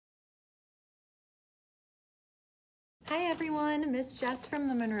Hi everyone, Miss Jess from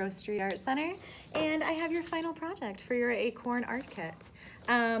the Monroe Street Art Center, and I have your final project for your Acorn art kit.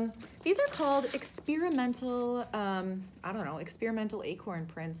 These are called experimental, experimental acorn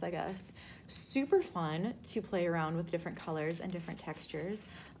prints, I guess. Super fun to play around with different colors and different textures.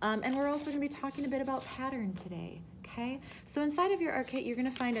 And we're also gonna be talking a bit about pattern today, okay? So inside of your art kit, you're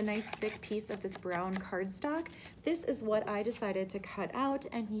gonna find a nice thick piece of this brown cardstock. This is what I decided to cut out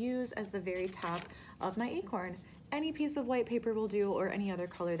and use as the very top of my acorn. Any piece of white paper will do, or any other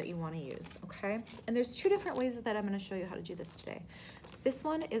color that you want to use, okay? And there's two different ways that I'm going to show you how to do this today. This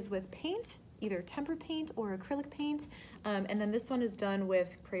one is with paint, either tempera paint or acrylic paint, and then this one is done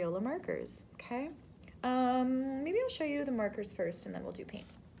with Crayola markers, okay? Maybe I'll show you the markers first and then we'll do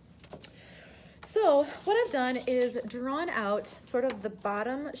paint. So what I've done is drawn out sort of the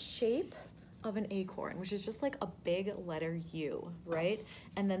bottom shape of an acorn, which is just like a big letter U, right?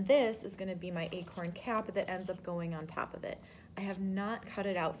 And then this is gonna be my acorn cap that ends up going on top of it. I have not cut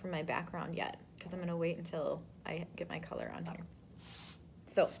it out from my background yet because I'm gonna wait until I get my color on here.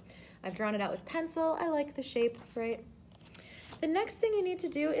 So I've drawn it out with pencil. I like the shape, right? The next thing you need to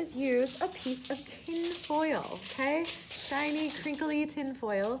do is use a piece of tin foil, okay? Shiny, crinkly tin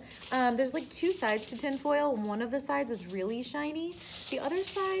foil. There's like two sides to tin foil. One of the sides is really shiny. The other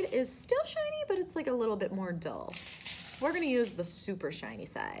side is still shiny, but it's like a little bit more dull. We're gonna use the super shiny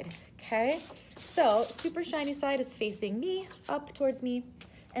side, okay? So super shiny side is facing me, up towards me.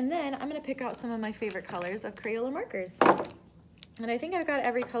 And then I'm gonna pick out some of my favorite colors of Crayola markers. And I think I've got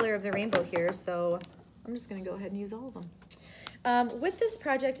every color of the rainbow here, so I'm just gonna go ahead and use all of them. With this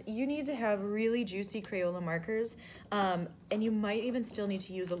project, you need to have really juicy Crayola markers, and you might even still need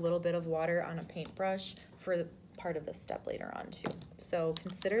to use a little bit of water on a paintbrush for the part of the step later on too. So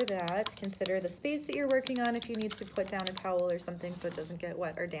consider that, consider the space that you're working on if you need to put down a towel or something so it doesn't get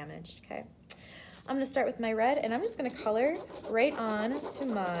wet or damaged, okay? I'm gonna start with my red and I'm just gonna color right on to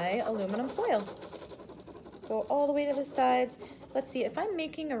my aluminum foil. Go all the way to the sides. Let's see, if I'm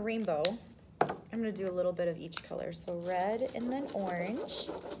making a rainbow, I'm gonna do a little bit of each color. So red and then orange,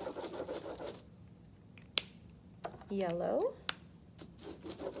 yellow.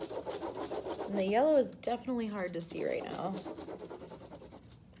 And the yellow is definitely hard to see right now.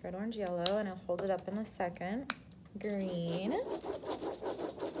 Red, orange, yellow, and I'll hold it up in a second. Green,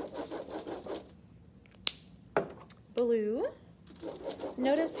 blue.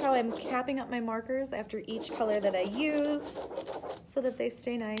 Notice how I'm capping up my markers after each color that I use so that they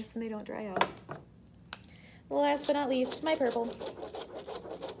stay nice and they don't dry out. Last but not least, my purple.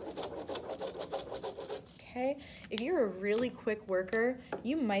 Okay, if you're a really quick worker,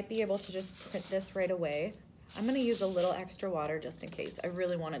 you might be able to just print this right away. I'm gonna use a little extra water just in case. I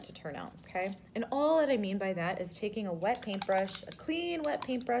really want it to turn out, okay? And all that I mean by that is taking a wet paintbrush, a clean wet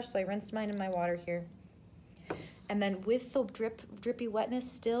paintbrush, so I rinsed mine in my water here. And then with the drippy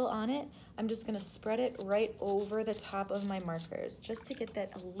wetness still on it, I'm just gonna spread it right over the top of my markers just to get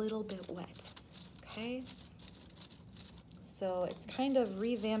that a little bit wet, okay? So it's kind of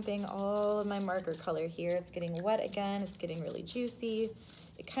revamping all of my marker color here. It's getting wet again, it's getting really juicy.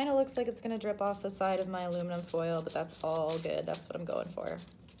 It kind of looks like it's gonna drip off the side of my aluminum foil, but that's all good. That's what I'm going for.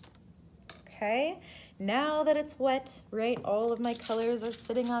 Okay, now that it's wet, right, all of my colors are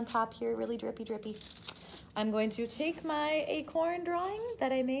sitting on top here, really drippy, drippy. I'm going to take my acorn drawing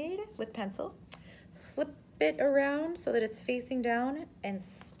that I made with pencil, flip it around so that it's facing down, and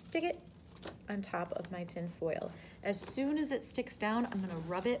stick it on top of my tin foil. As soon as it sticks down, I'm gonna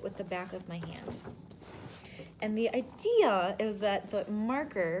rub it with the back of my hand. And the idea is that the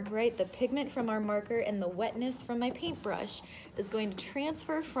marker, right, the pigment from our marker and the wetness from my paintbrush is going to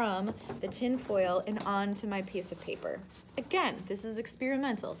transfer from the tin foil and onto my piece of paper. Again, this is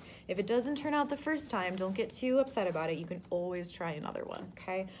experimental. If it doesn't turn out the first time, don't get too upset about it. You can always try another one,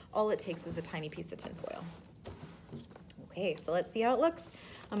 okay? All it takes is a tiny piece of tin foil. Okay, so let's see how it looks.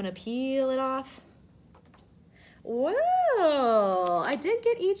 I'm gonna peel it off. Whoa, I did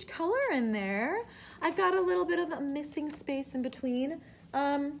get each color in there. I've got a little bit of a missing space in between,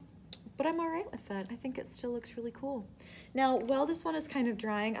 but I'm all right with that. I think it still looks really cool. Now, while this one is kind of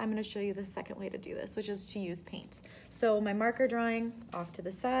drying, I'm gonna show you the second way to do this, which is to use paint. So my marker drawing off to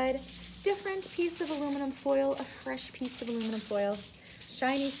the side, different piece of aluminum foil, a fresh piece of aluminum foil,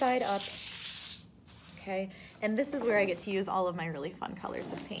 shiny side up. Okay, and this is where I get to use all of my really fun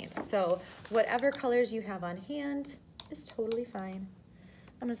colors of paint. So whatever colors you have on hand is totally fine.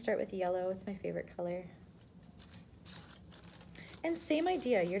 I'm gonna start with yellow, it's my favorite color. And same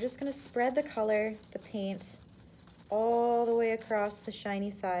idea, you're just gonna spread the color, the paint, all the way across the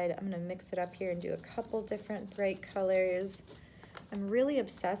shiny side. I'm gonna mix it up here and do a couple different bright colors. I'm really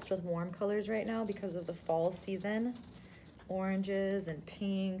obsessed with warm colors right now because of the fall season. oranges and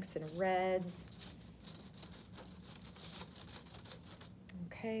pinks and reds.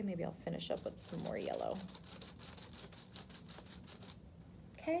 Okay, maybe I'll finish up with some more yellow.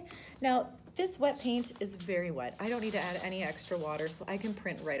 Okay, now this wet paint is very wet. I don't need to add any extra water, so I can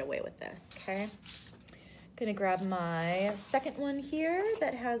print right away with this, okay? Gonna grab my second one here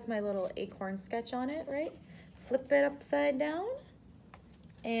that has my little acorn sketch on it, right? Flip it upside down.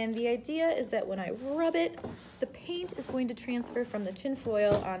 And the idea is that when I rub it, the paint is going to transfer from the tin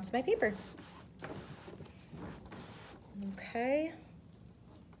foil onto my paper. Okay.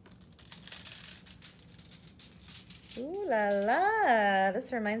 Ooh la la,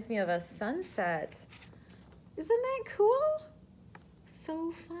 this reminds me of a sunset. Isn't that cool?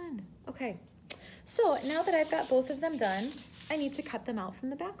 So fun. Okay, so now that I've got both of them done, I need to cut them out from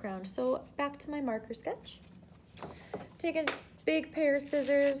the background. So back to my marker sketch. Take a big pair of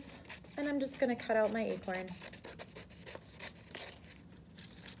scissors, and I'm just gonna cut out my acorn.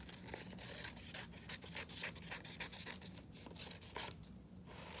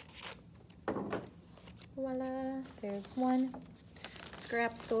 Voila, there's one.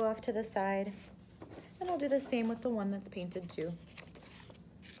 Scraps go off to the side. And I'll do the same with the one that's painted too.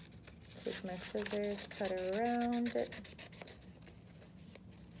 Take my scissors, cut around it.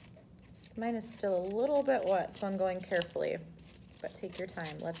 Mine is still a little bit wet, so I'm going carefully, but take your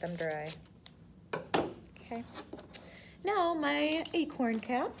time, let them dry. Okay. Now my acorn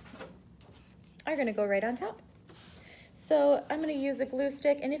caps are gonna go right on top. So I'm gonna use a glue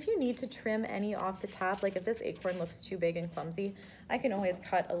stick, and if you need to trim any off the top, like if this acorn looks too big and clumsy, I can always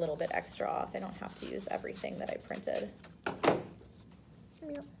cut a little bit extra off. I don't have to use everything that I printed.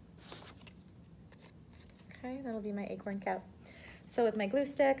 Okay, that'll be my acorn cap. So with my glue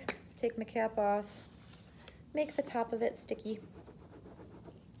stick, take my cap off, make the top of it sticky,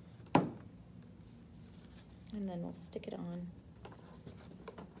 and then we'll stick it on,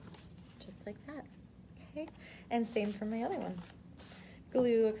 just like that. Okay, and same for my other one.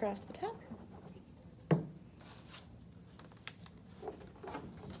 Glue across the top.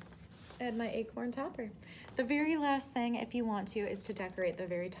 Add my acorn topper. The very last thing, if you want to, is to decorate the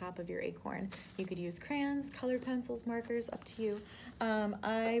very top of your acorn. You could use crayons, colored pencils, markers, up to you.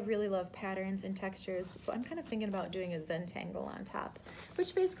 I really love patterns and textures, so I'm kind of thinking about doing a Zentangle on top,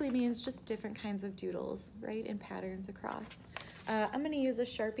 which basically means just different kinds of doodles, right, and patterns across. I'm gonna use a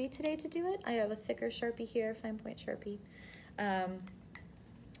Sharpie today to do it. I have a thicker Sharpie here, fine point Sharpie. And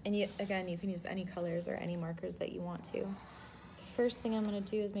again, you can use any colors or any markers that you want to. First thing I'm gonna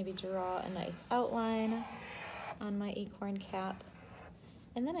do is maybe draw a nice outline on my acorn cap,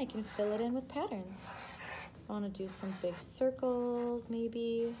 and then I can fill it in with patterns. I wanna do some big circles,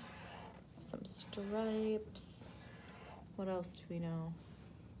 maybe, some stripes. What else do we know?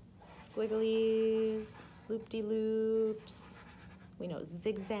 Squigglies, loop-de-loops. We know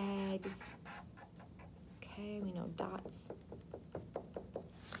zigzags. Okay, we know dots.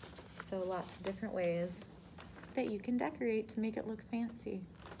 So lots of different ways that you can decorate to make it look fancy.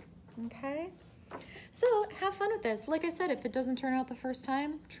 Okay? So have fun with this. Like I said, if it doesn't turn out the first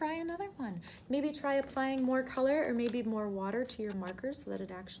time, try another one. Maybe try applying more color or maybe more water to your markers so that it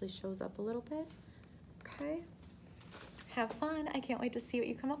actually shows up a little bit. Okay? Have fun. I can't wait to see what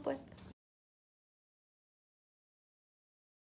you come up with.